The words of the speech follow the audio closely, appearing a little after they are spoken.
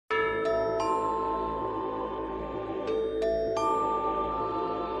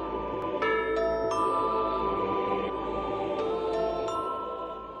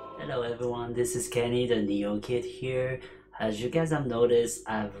everyone, this is Kenny the Neo Kid here. As you guys have noticed,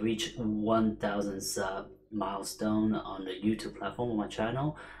 I've reached 1000 sub milestone on the YouTube platform on my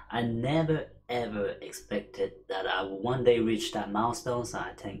channel. I never ever expected that I would one day reach that milestone, so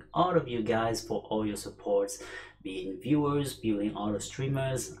I thank all of you guys for all your supports, being viewers, being all the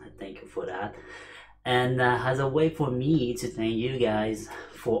streamers. I thank you for that. And as a way for me to thank you guys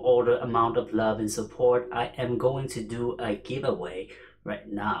for all the amount of love and support, I am going to do a giveaway right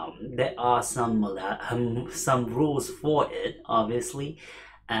now. There are some rules for it, obviously.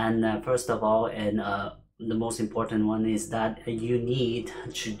 And first of all, the most important one is that you need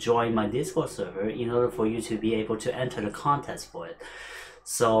to join my Discord server in order for you to be able to enter the contest for it.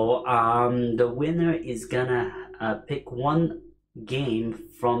 So the winner is gonna pick one game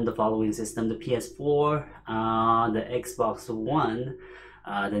from the following system: the PS4, the Xbox One,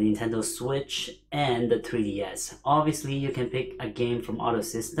 the Nintendo Switch, and the 3DS. Obviously, you can pick a game from other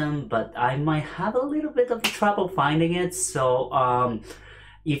system, but I might have a little bit of trouble finding it. So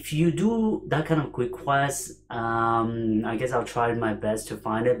if you do that kind of request, I guess I'll try my best to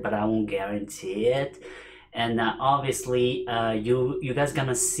find it, but I won't guarantee it. And obviously, you guys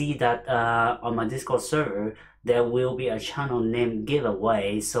gonna see that on my Discord server, there will be a channel named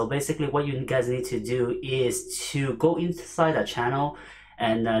giveaway. So basically what you guys need to do is to go inside the channel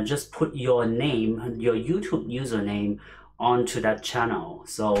and just put your name, your YouTube username onto that channel.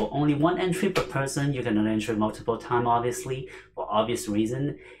 So only one entry per person. You cannot enter multiple times, obviously, for obvious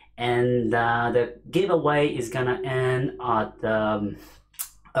reason. And the giveaway is gonna end at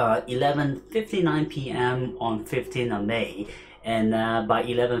 11:59 p.m. on 15th of May. And by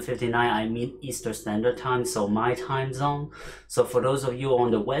 11:59 I mean Eastern Standard Time, so my time zone. So for those of you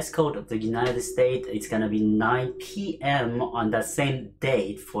on the west coast of the United States, it's gonna be 9 p.m. on that same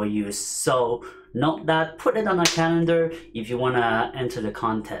date for you. So note that, put it on a calendar if you wanna enter the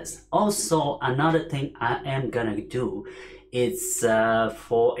contest. Also, another thing I am gonna do, it's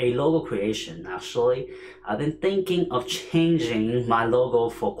for a logo creation. Actually, I've been thinking of changing my logo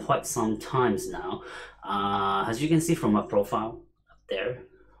for quite some times now. As you can see from my profile up there,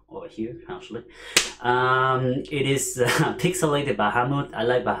 over here actually, it is pixelated Bahamut. I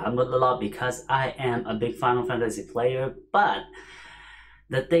like Bahamut a lot because I am a big Final Fantasy player, but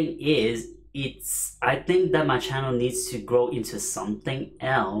the thing is, I think that my channel needs to grow into something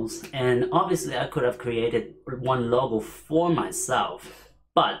else, and obviously I could have created one logo for myself,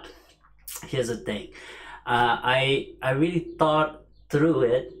 but here's the thing. I really thought through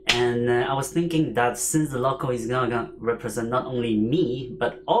it, and I was thinking that since the logo is gonna represent not only me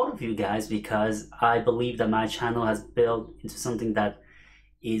but all of you guys, because I believe that my channel has built into something that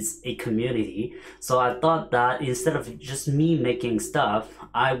is a community. So I thought that instead of just me making stuff,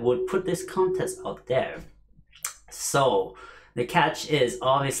 I would put this contest out there. So the catch is,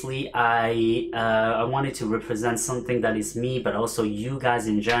 obviously I wanted to represent something that is me, but also you guys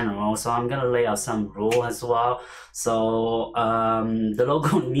in general. So I'm gonna lay out some rule as well. So the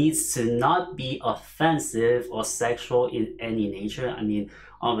logo needs to not be offensive or sexual in any nature. I mean,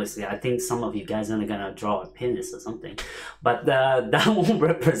 obviously, I think some of you guys are gonna draw a penis or something, but that won't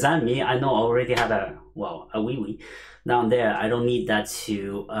represent me. I know I already have a wee wee down there. I don't need that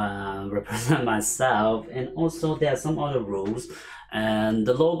to represent myself. And also there are some other rules, and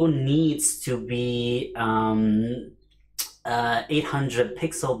the logo needs to be 800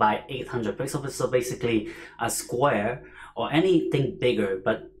 pixel by 800 pixel, so basically a square or anything bigger.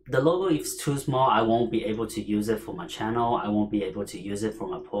 But the logo, if it's too small, I won't be able to use it for my channel. I won't be able to use it for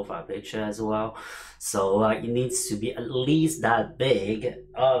my profile picture as well. So it needs to be at least that big.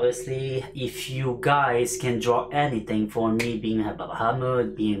 Obviously, if you guys can draw anything for me, being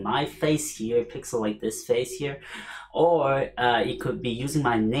Bahamut, being my face here, pixel like this face here, or it could be using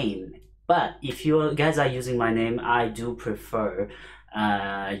my name. But if you guys are using my name, I do prefer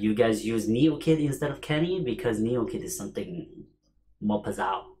you guys use Neo Kid instead of Kenny, because Neo Kid is something more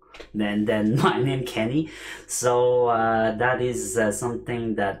pizzazz than my name Kenny. So that is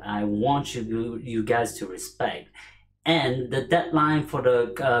something that I want you guys to respect. And the deadline for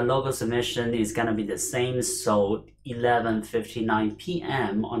the logo submission is gonna be the same, so 11:59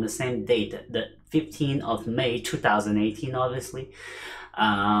 p.m. on the same date, the 15th of May 2018, obviously.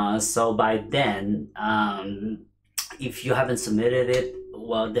 So by then, if you haven't submitted it,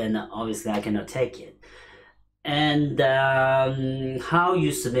 well then obviously I cannot take it. And how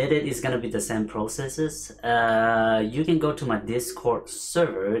you submit it is gonna be the same processes. You can go to my Discord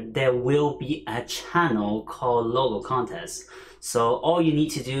server. There will be a channel called Logo Contest. So all you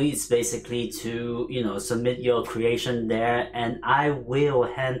need to do is basically to submit your creation there, and I will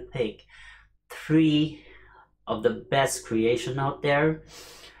handpick 3 of the best creation out there.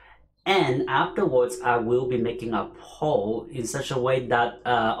 And afterwards, I will be making a poll in such a way that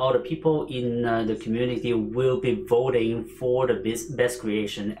all the people in the community will be voting for the best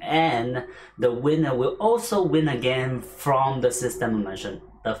creation, and the winner will also win again from the system I mentioned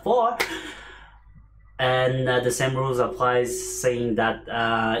before. And the same rules applies, saying that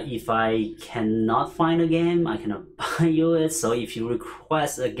if I cannot find a game, I cannot buy you it. So if you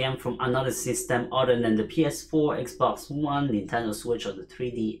request a game from another system other than the PS4, Xbox One, Nintendo Switch, or the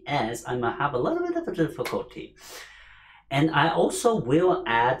 3DS, I might have a little bit of difficulty. And I also will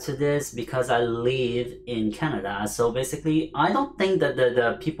add to this because I live in Canada. So basically, I don't think that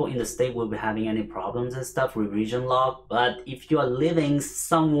the people in the state will be having any problems and stuff with region lock. But if you are living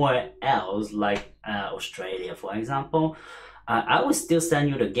somewhere else, like Australia, for example, I will still send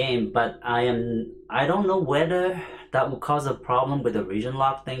you the game. But I don't know whether that will cause a problem with the region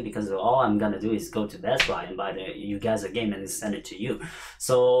lock thing, because all I'm gonna do is go to Best Buy and buy you guys a game and send it to you.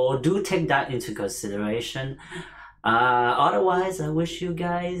 So do take that into consideration. Otherwise, I wish you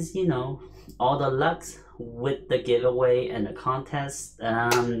guys, all the luck with the giveaway and the contest.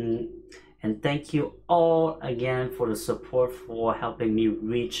 And thank you all again for the support, for helping me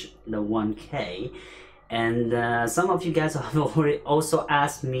reach the 1K. And some of you guys have already also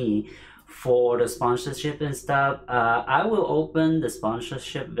asked me for the sponsorship and stuff. I will open the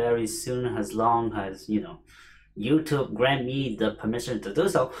sponsorship very soon, as long as, YouTube grant me the permission to do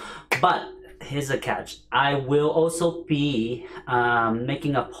so. But here's a catch. I will also be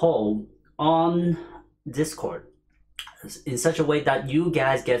making a poll on Discord in such a way that you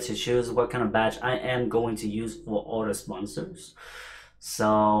guys get to choose what kind of badge I am going to use for all the sponsors.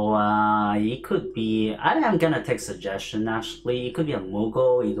 So it could be, I am gonna take suggestion actually. It could be a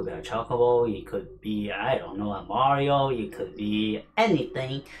Moogle, it could be a Chocobo, it could be, I don't know, a Mario, it could be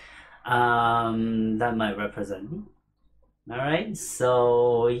anything that might represent me. Alright,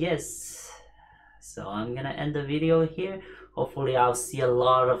 so yes. So I'm gonna end the video here. Hopefully I'll see a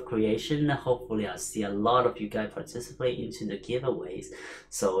lot of creation. Hopefully I'll see a lot of you guys participate into the giveaways.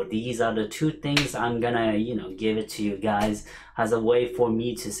 So these are the two things I'm gonna, give it to you guys as a way for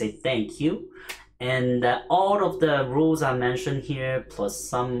me to say thank you. And all of the rules I mentioned here, plus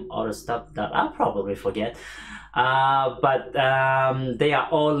some other stuff that I'll probably forget, but they are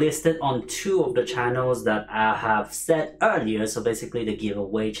all listed on two of the channels that I have said earlier. So basically the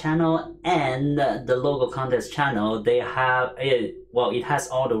giveaway channel and the logo contest channel, they have it, well, it has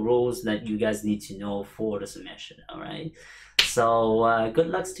all the rules that you guys need to know for the submission. All right, so good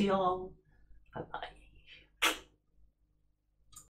luck to you all. Bye bye.